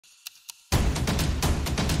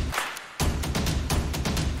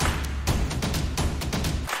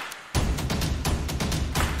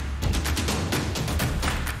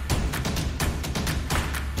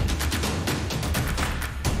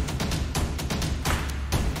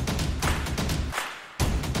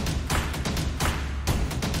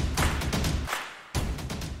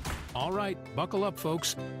All right, buckle up,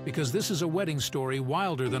 folks, because this is a wedding story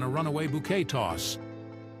wilder than a runaway bouquet toss.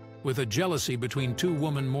 With a jealousy between two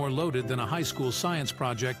women more loaded than a high school science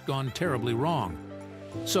project gone terribly wrong.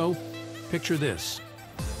 So, picture this.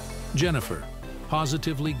 Jennifer,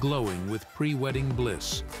 positively glowing with pre-wedding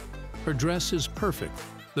bliss. Her dress is perfect,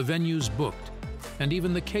 the venue's booked, and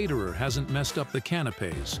even the caterer hasn't messed up the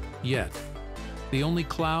canapes, yet. The only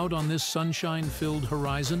cloud on this sunshine-filled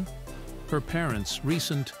horizon? Her parents'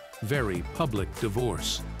 recent, very public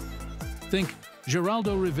divorce. Think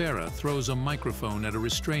Geraldo Rivera throws a microphone at a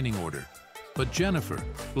restraining order, but Jennifer,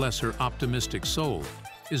 bless her optimistic soul,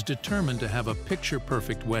 is determined to have a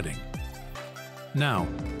picture-perfect wedding. Now,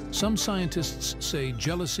 some scientists say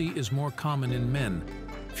jealousy is more common in men,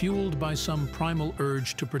 fueled by some primal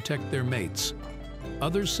urge to protect their mates.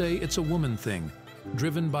 Others say it's a woman thing,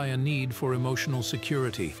 driven by a need for emotional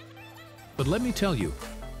security. But let me tell you,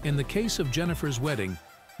 in the case of Jennifer's wedding,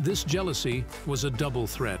 this jealousy was a double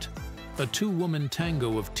threat, a two-woman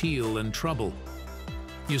tango of teal and trouble.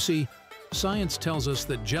 You see, science tells us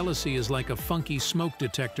that jealousy is like a funky smoke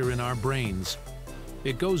detector in our brains.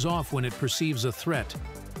 It goes off when it perceives a threat,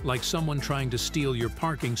 like someone trying to steal your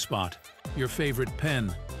parking spot, your favorite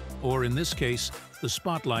pen, or in this case, the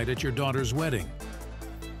spotlight at your daughter's wedding.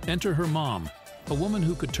 Enter her mom, a woman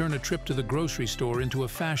who could turn a trip to the grocery store into a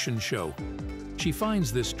fashion show. She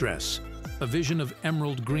finds this dress, a vision of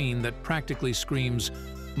emerald green that practically screams,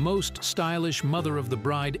 "Most stylish mother of the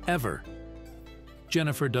bride ever."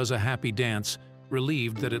 Jennifer does a happy dance,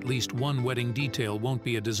 relieved that at least one wedding detail won't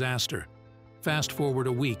be a disaster. Fast forward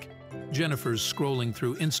a week, Jennifer's scrolling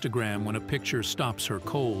through Instagram when a picture stops her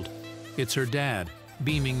cold. It's her dad,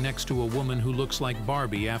 beaming next to a woman who looks like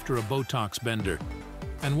Barbie after a Botox bender.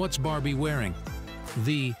 And what's Barbie wearing?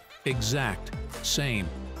 The exact same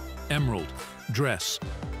emerald dress.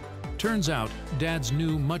 Turns out, Dad's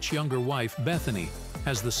new, much younger wife, Bethany,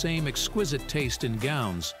 has the same exquisite taste in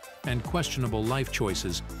gowns and questionable life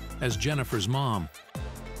choices as Jennifer's mom.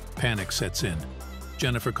 Panic sets in.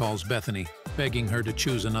 Jennifer calls Bethany, begging her to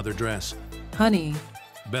choose another dress. Honey,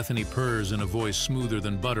 Bethany purrs in a voice smoother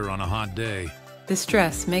than butter on a hot day. this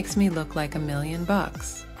dress makes me look like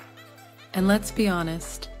 $1,000,000. And let's be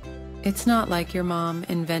honest, it's not like your mom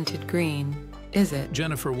invented green, is it?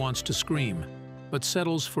 Jennifer wants to scream, but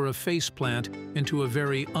settles for a faceplant into a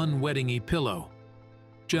very unwedding-y pillow.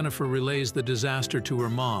 Jennifer relays the disaster to her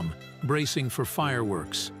mom, bracing for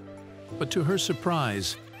fireworks. But to her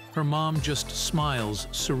surprise, her mom just smiles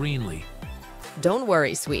serenely. Don't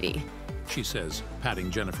worry, sweetie, She says,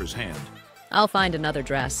 patting Jennifer's hand. I'll find another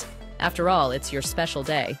dress. After all, it's your special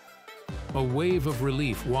day. A wave of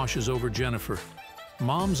relief washes over Jennifer.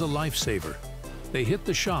 Mom's a lifesaver. They hit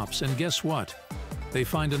the shops, and guess what? They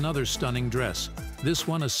find another stunning dress, this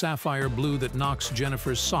one a sapphire blue that knocks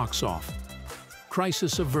Jennifer's socks off.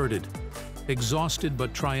 Crisis averted. Exhausted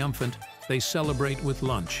but triumphant, they celebrate with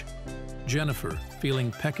lunch. Jennifer,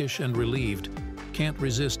 feeling peckish and relieved, can't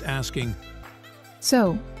resist asking,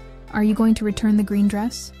 So, are you going to return the green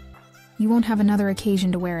dress? You won't have another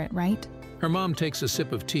occasion to wear it, right? Her mom takes a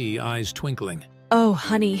sip of tea, eyes twinkling. Oh,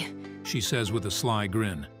 honey, She says with a sly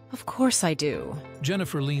grin. of course I do.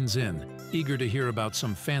 Jennifer leans in, eager to hear about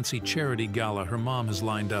some fancy charity gala her mom has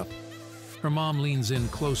lined up. Her mom leans in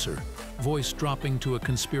closer, voice dropping to a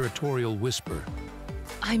conspiratorial whisper.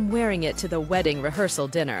 I'm wearing it to the wedding rehearsal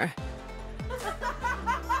dinner.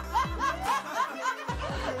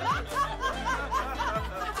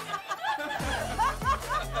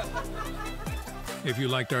 If you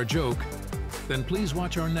liked our joke, then please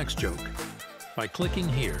watch our next joke by clicking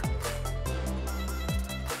here.